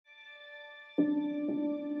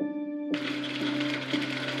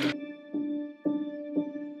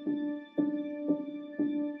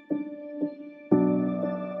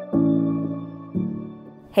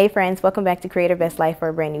Hey friends, welcome back to Creator Best Life for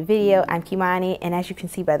a brand new video. I'm Kimani, and as you can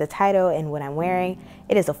see by the title and what I'm wearing,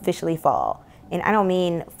 it is officially fall. And I don't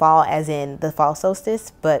mean fall as in the fall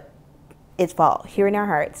solstice, but it's fall here in our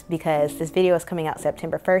hearts because this video is coming out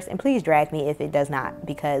September 1st, and please drag me if it does not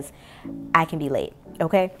because I can be late,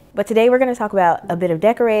 okay? But today we're gonna talk about a bit of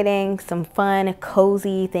decorating, some fun,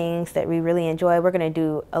 cozy things that we really enjoy. We're gonna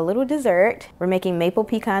do a little dessert. We're making maple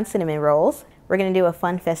pecan cinnamon rolls. We're gonna do a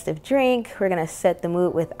fun festive drink. We're gonna set the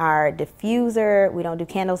mood with our diffuser. We don't do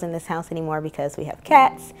candles in this house anymore because we have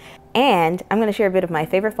cats. And I'm gonna share a bit of my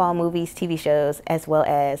favorite fall movies, TV shows, as well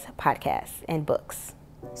as podcasts and books.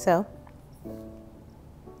 So,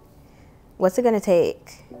 what's it gonna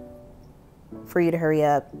take for you to hurry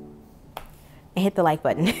up and hit the like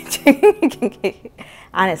button?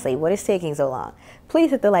 Honestly, what is taking so long?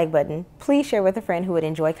 Please hit the like button. Please share with a friend who would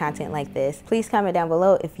enjoy content like this. Please comment down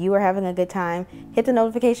below if you are having a good time. Hit the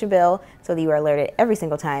notification bell so that you are alerted every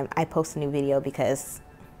single time I post a new video because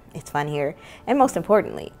it's fun here. And most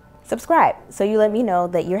importantly, subscribe so you let me know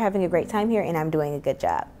that you're having a great time here and I'm doing a good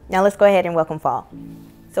job. Now let's go ahead and welcome fall.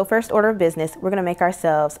 So first order of business, we're gonna make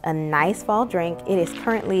ourselves a nice fall drink. It is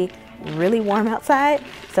currently really warm outside,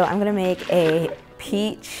 so I'm gonna make a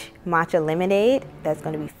peach matcha lemonade. That's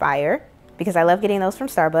gonna be fire because I love getting those from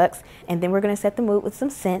Starbucks. And then we're gonna set the mood with some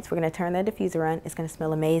scents. We're gonna turn the diffuser on. It's gonna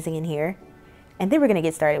smell amazing in here. And then we're gonna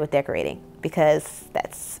get started with decorating because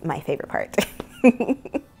that's my favorite part.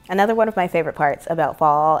 Another one of my favorite parts about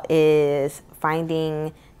fall is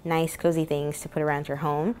finding nice cozy things to put around your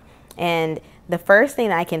home. And the first thing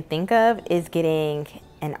that I can think of is getting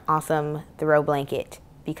an awesome throw blanket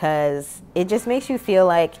because it just makes you feel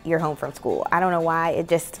like you're home from school. I don't know why,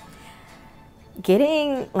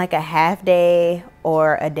 getting like a half day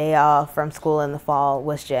or a day off from school in the fall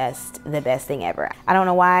was just the best thing ever. I don't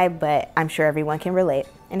know why, but I'm sure everyone can relate.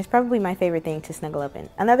 And it's probably my favorite thing to snuggle up in.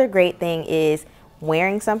 Another great thing is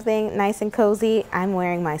wearing something nice and cozy. I'm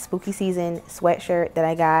wearing my spooky season sweatshirt that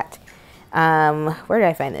I got. Where did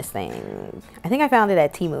I find this thing? I think I found it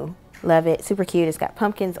at Temu. Love it, super cute. It's got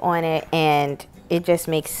pumpkins on it and it just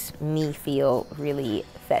makes me feel really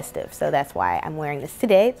festive. So that's why I'm wearing this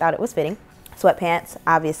today. Thought it was fitting. Sweatpants,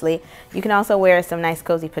 obviously. You can also wear some nice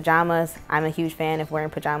cozy pajamas. I'm a huge fan of wearing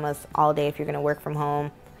pajamas all day if you're gonna work from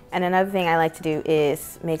home. And another thing I like to do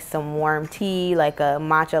is make some warm tea, like a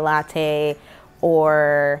matcha latte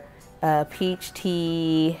or a peach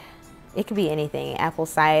tea. It could be anything, apple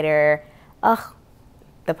cider. Ugh,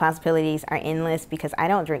 the possibilities are endless because I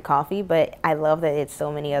don't drink coffee, but I love that it's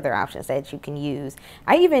so many other options that you can use.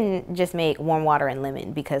 I even just make warm water and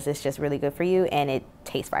lemon because it's just really good for you and it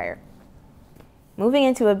tastes fire. Moving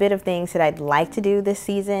into a bit of things that I'd like to do this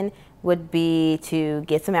season would be to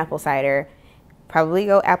get some apple cider, probably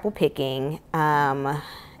go apple picking,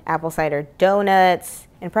 apple cider donuts,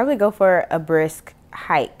 and probably go for a brisk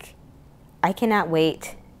hike. I cannot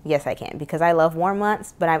wait. Yes, I can because I love warm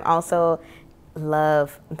months, but I'm also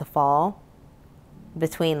love the fall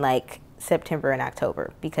between like September and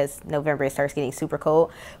October because November it starts getting super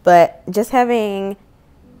cold. But just having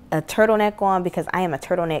a turtleneck on because I am a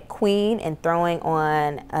turtleneck queen and throwing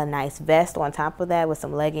on a nice vest on top of that with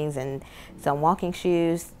some leggings and some walking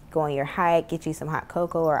shoes, go on your hike, get you some hot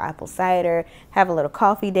cocoa or apple cider, have a little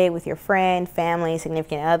coffee date with your friend, family,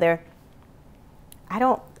 significant other. I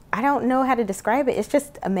don't know how to describe it. It's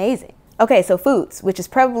just amazing. Okay, so foods, which is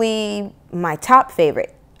probably my top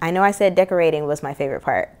favorite. I know I said decorating was my favorite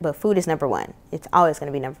part, but food is number one. It's always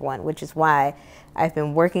gonna be number one, which is why I've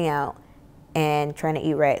been working out and trying to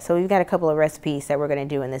eat right. So we've got a couple of recipes that we're gonna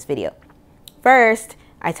do in this video. First,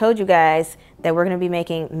 I told you guys that we're gonna be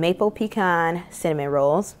making maple pecan cinnamon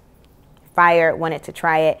rolls. Fire, wanted to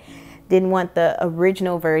try it. Didn't want the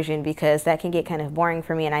original version because that can get kind of boring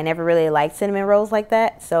for me and I never really liked cinnamon rolls like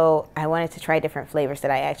that. So I wanted to try different flavors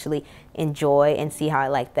that I actually enjoy and see how I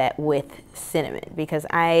like that with cinnamon because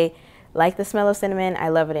I like the smell of cinnamon. I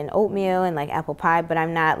love it in oatmeal and like apple pie, but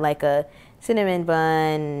I'm not like a cinnamon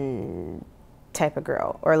bun type of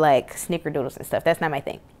girl or like snickerdoodles and stuff. That's not my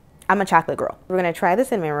thing. I'm a chocolate girl. We're gonna try the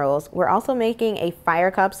cinnamon rolls. We're also making a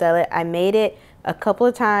fire Cobb salad. I made it a couple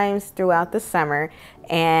of times throughout the summer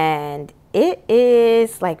and it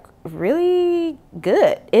is like really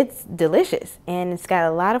good. It's delicious and it's got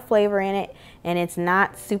a lot of flavor in it and it's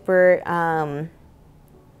not super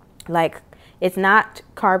like it's not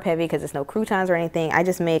carb heavy because it's no croutons or anything. I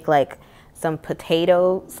just make like some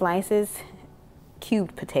potato slices,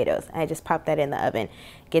 cubed potatoes. I just pop that in the oven,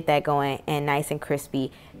 get that going and nice and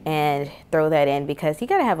crispy. and throw that in, because you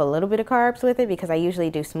gotta have a little bit of carbs with it, because I usually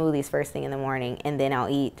do smoothies first thing in the morning and then I'll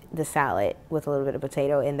eat the salad with a little bit of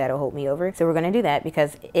potato, and that'll hold me over. So we're gonna do that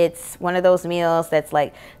because it's one of those meals that's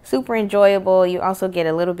like super enjoyable. You also get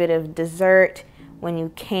a little bit of dessert when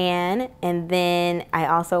you can. And then I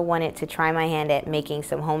also wanted to try my hand at making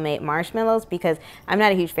some homemade marshmallows, because I'm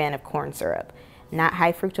not a huge fan of corn syrup, not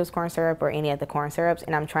high fructose corn syrup or any of the corn syrups,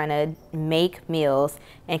 and I'm trying to make meals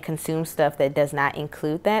and consume stuff that does not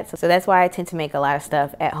include that. So that's why I tend to make a lot of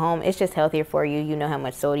stuff at home. It's just healthier for you. You know how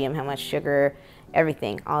much sodium, how much sugar,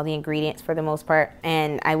 everything, all the ingredients for the most part.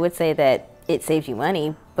 And I would say that it saves you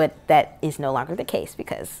money, but that is no longer the case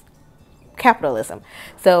because capitalism.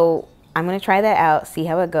 So I'm gonna try that out, see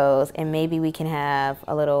how it goes, and maybe we can have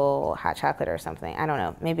a little hot chocolate or something. I don't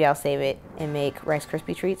know, maybe I'll save it and make Rice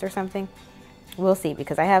Krispie treats or something. We'll see,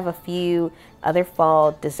 because I have a few other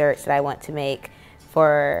fall desserts that I want to make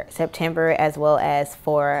for September as well as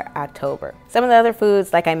for October. Some of the other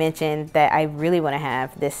foods, like I mentioned, that I really want to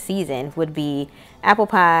have this season would be apple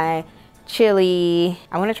pie, chili.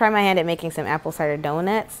 I want to try my hand at making some apple cider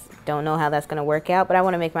donuts. Don't know how that's going to work out, but I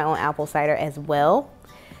want to make my own apple cider as well.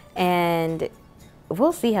 And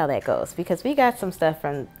we'll see how that goes, because we got some stuff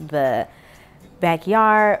from the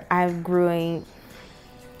backyard. I've grown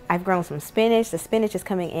some spinach. The spinach is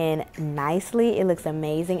coming in nicely. It looks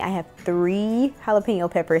amazing. I have 3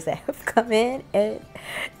 jalapeno peppers that have come in.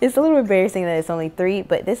 It's a little embarrassing that it's only 3,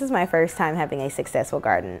 but this is my first time having a successful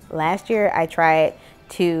garden. Last year I tried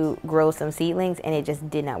to grow some seedlings and it just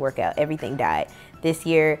did not work out. Everything died. This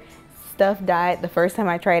year stuff died the first time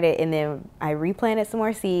I tried it, and then I replanted some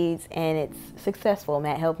more seeds and it's successful.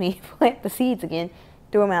 Matt helped me plant the seeds again,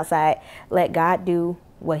 threw them outside, let God do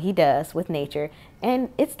what he does with nature, and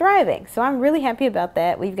it's thriving. So I'm really happy about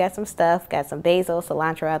that. We've got some stuff, got some basil,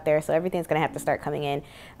 cilantro out there, so everything's gonna have to start coming in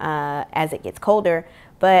as it gets colder.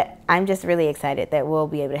 But I'm just really excited that we'll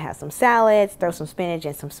be able to have some salads, throw some spinach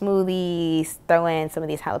in some smoothies, throw in some of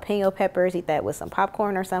these jalapeno peppers, eat that with some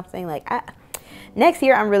popcorn or something. Next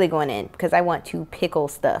year I'm really going in because I want to pickle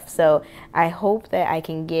stuff. So I hope that I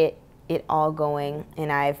can get it all going,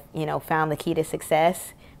 and I've found the key to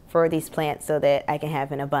success for these plants so that I can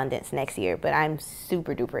have an abundance next year. But I'm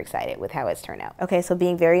super duper excited with how it's turned out. Okay, so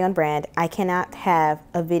being very on brand, I cannot have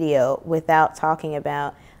a video without talking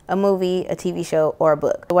about a movie, a TV show, or a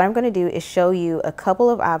book. What I'm gonna do is show you a couple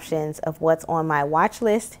of options of what's on my watch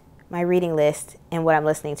list, my reading list, and what I'm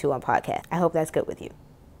listening to on podcasts. I hope that's good with you,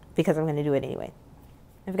 because I'm gonna do it anyway.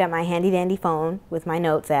 I've got my handy dandy phone with my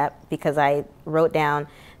notes app because I wrote down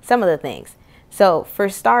some of the things. So for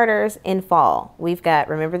starters, in fall, we've got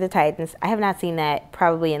Remember the Titans. I have not seen that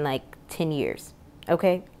probably in like 10 years,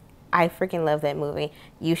 okay? I freaking love that movie.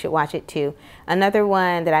 You should watch it too. Another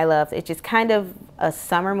one that I love, it's just kind of a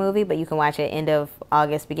summer movie, but you can watch it end of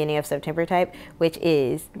August, beginning of September type, which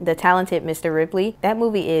is The Talented Mr. Ripley. That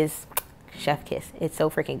movie is chef kiss. It's so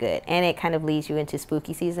freaking good. And it kind of leads you into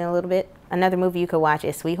spooky season a little bit. Another movie you could watch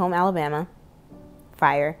is Sweet Home Alabama.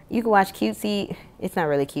 Fire. You can watch cutesy, it's not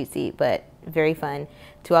really cutesy, but very fun.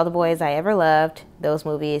 To All the Boys I Ever Loved, those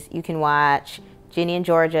movies. You can watch Ginny and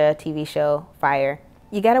Georgia TV show, fire.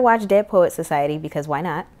 You gotta watch Dead Poets Society, because why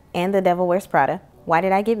not? And The Devil Wears Prada. Why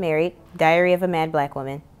Did I Get Married? Diary of a Mad Black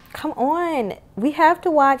Woman. Come on, we have to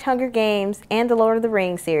watch Hunger Games and the Lord of the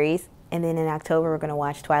Rings series. And then in October we're gonna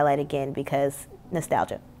watch Twilight again because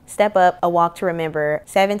nostalgia. Step Up, A Walk to Remember,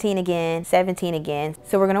 17 again, 17 again.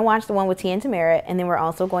 So we're gonna watch the one with Tia and Tamara, and then we're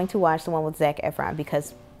also going to watch the one with Zac Efron,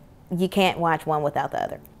 because you can't watch one without the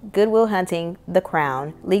other. Good Will Hunting, The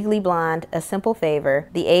Crown, Legally Blonde, A Simple Favor,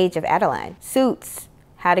 The Age of Adeline, Suits,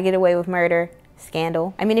 How to Get Away with Murder,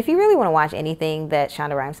 Scandal. I mean, if you really want to watch anything that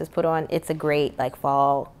Shonda Rhimes has put on, it's a great like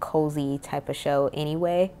fall cozy type of show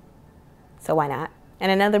anyway, so why not?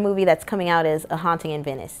 And another movie that's coming out is A Haunting in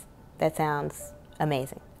Venice. That sounds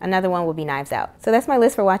amazing. Another one will be Knives Out. So that's my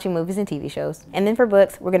list for watching movies and TV shows. And then for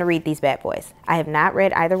books, we're gonna read these bad boys. I have not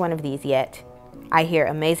read either one of these yet. I hear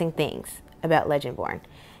amazing things about Legendborn.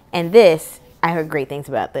 And this, I heard great things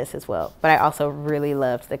about this as well, but I also really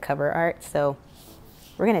loved the cover art, so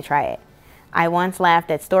we're gonna try it. I once laughed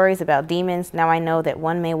at stories about demons. Now I know that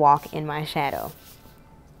one may walk in my shadow.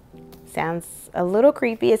 Sounds a little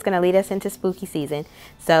creepy. It's gonna lead us into spooky season.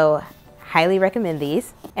 So highly recommend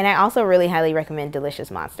these. And I also really highly recommend Delicious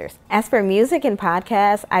Monsters. As for music and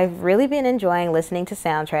podcasts, I've really been enjoying listening to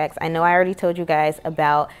soundtracks. I know I already told you guys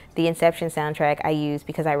about the Inception soundtrack I use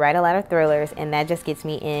because I write a lot of thrillers, and that just gets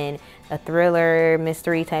me in a thriller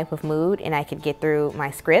mystery type of mood, and I could get through my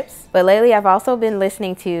scripts. But lately I've also been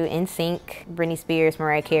listening to NSYNC, Britney Spears,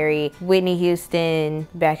 Mariah Carey, Whitney Houston,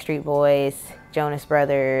 Backstreet Boys, Jonas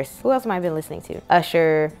Brothers. Who else have I been listening to?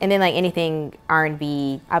 Usher. And then like anything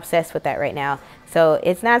R&B. Obsessed with that right now. So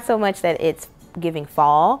it's not so much that it's giving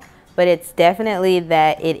fall, but it's definitely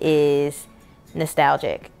that it is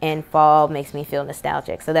nostalgic, and fall makes me feel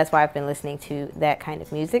nostalgic. So that's why I've been listening to that kind of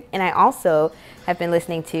music. And I also have been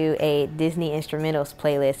listening to a Disney instrumentals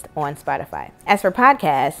playlist on Spotify. As for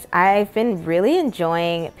podcasts, I've been really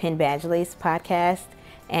enjoying Penn Badgley's podcast.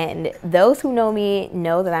 And those who know me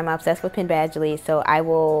know that I'm obsessed with Penn Badgley, so I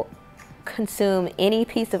will consume any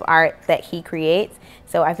piece of art that he creates.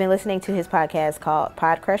 So I've been listening to his podcast called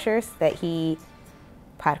Pod Crushed.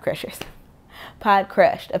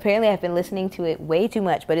 Apparently I've been listening to it way too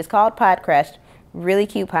much, but it's called Pod Crushed. Really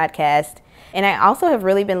cute podcast. And I also have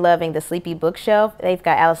really been loving the Sleepy Bookshelf. They've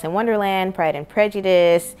got Alice in Wonderland, Pride and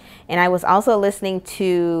Prejudice. And I was also listening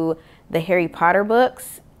to the Harry Potter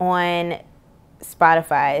books on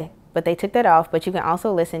Spotify, but they took that off. But you can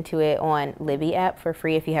also listen to it on Libby app for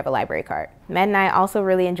free if you have a library card. Matt and I also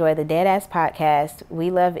really enjoy the Deadass podcast. We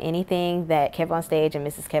love anything that Kev on Stage and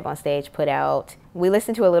Mrs. Kev on Stage put out. We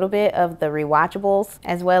listen to a little bit of the Rewatchables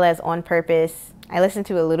as well as On Purpose. I listened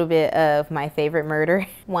to a little bit of My Favorite Murder,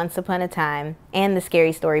 Once Upon a Time, and the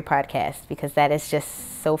Scary Story podcast because that is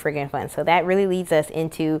just so freaking fun. So that really leads us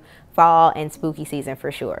into fall and spooky season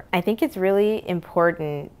for sure. I think it's really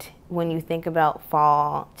important when you think about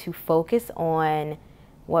fall to focus on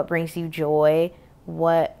what brings you joy,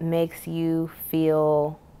 what makes you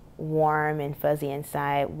feel warm and fuzzy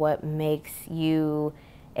inside, what makes you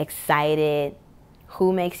excited,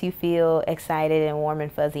 who makes you feel excited and warm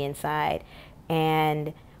and fuzzy inside,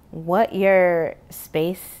 and what your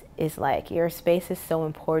space is like. Your space is so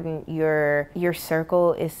important. Your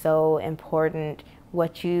circle is so important.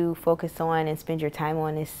 What you focus on and spend your time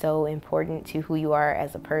on is so important to who you are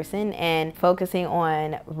as a person. And focusing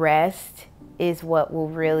on rest is what will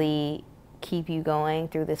really keep you going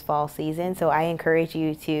through this fall season. So I encourage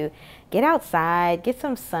you to get outside, get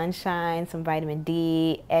some sunshine, some vitamin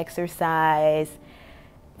D, exercise,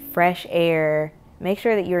 fresh air. Make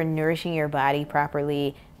sure that you're nourishing your body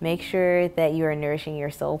properly. Make sure that you are nourishing your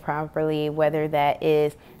soul properly, whether that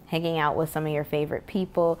is hanging out with some of your favorite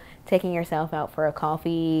people, taking yourself out for a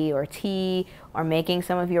coffee or tea, or making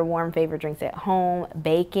some of your warm favorite drinks at home,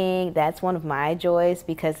 baking. That's one of my joys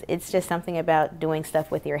because it's just something about doing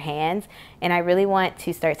stuff with your hands. And I really want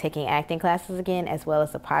to start taking acting classes again, as well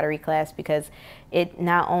as a pottery class, because it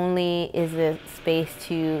not only is a space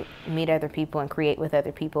to meet other people and create with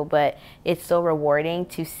other people, but it's so rewarding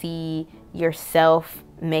to see yourself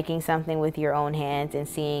making something with your own hands and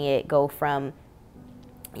seeing it go from,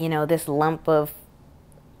 you know, this lump of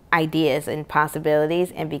ideas and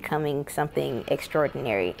possibilities and becoming something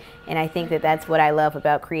extraordinary. And I think that that's what I love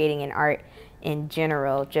about creating an art in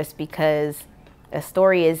general, just because a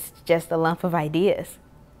story is just a lump of ideas.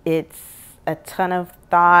 It's a ton of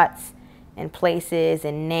thoughts and places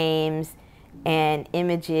and names and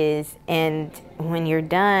images, and when you're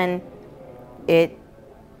done, it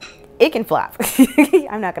can flop.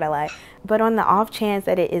 I'm not gonna lie. But on the off chance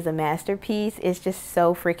that it is a masterpiece, it's just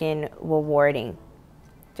so freaking rewarding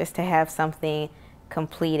just to have something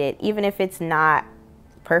completed. Even if it's not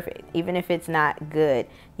perfect, even if it's not good,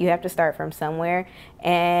 you have to start from somewhere.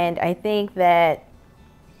 And I think that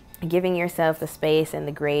giving yourself the space and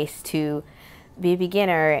the grace to be a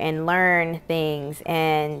beginner and learn things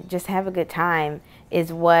and just have a good time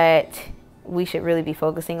is what we should really be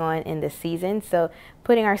focusing on in this season. So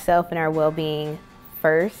putting ourselves and our well-being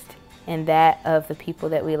first, and that of the people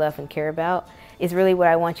that we love and care about, is really what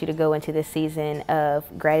I want you to go into this season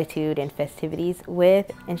of gratitude and festivities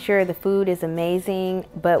with. And sure, the food is amazing,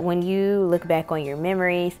 but when you look back on your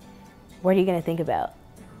memories, what are you gonna think about?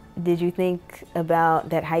 Did you think about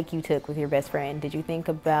that hike you took with your best friend? Did you think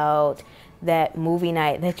about that movie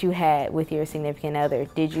night that you had with your significant other?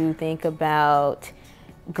 Did you think about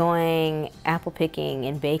going apple picking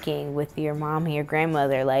and baking with your mom and your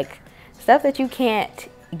grandmother? Like, stuff that you can't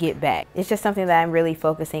get back. It's just something that I'm really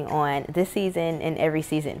focusing on this season and every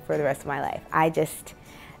season for the rest of my life. I just,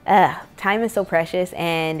 time is so precious,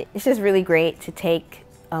 and it's just really great to take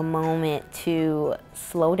a moment to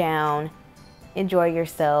slow down, enjoy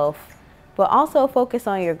yourself, but also focus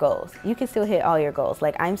on your goals. You can still hit all your goals.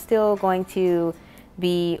 Like, I'm still going to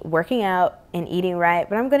be working out and eating right,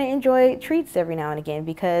 but I'm going to enjoy treats every now and again,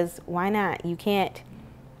 because why not? You can't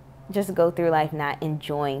just go through life not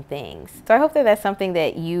enjoying things. So I hope that that's something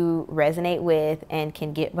that you resonate with and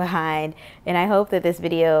can get behind. And I hope that this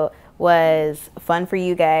video was fun for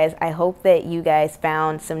you guys. I hope that you guys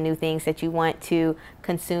found some new things that you want to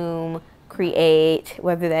consume, create,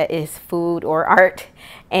 whether that is food or art.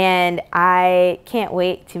 And I can't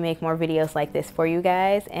wait to make more videos like this for you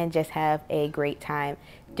guys and just have a great time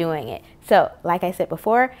doing it. So like I said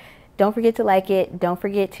before, don't forget to like it. Don't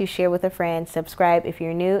forget to share with a friend. Subscribe if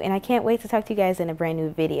you're new. And I can't wait to talk to you guys in a brand new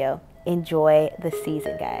video. Enjoy the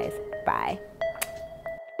season, guys. Bye.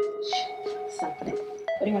 Something.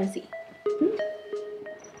 What do you want to see?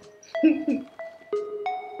 Hmm?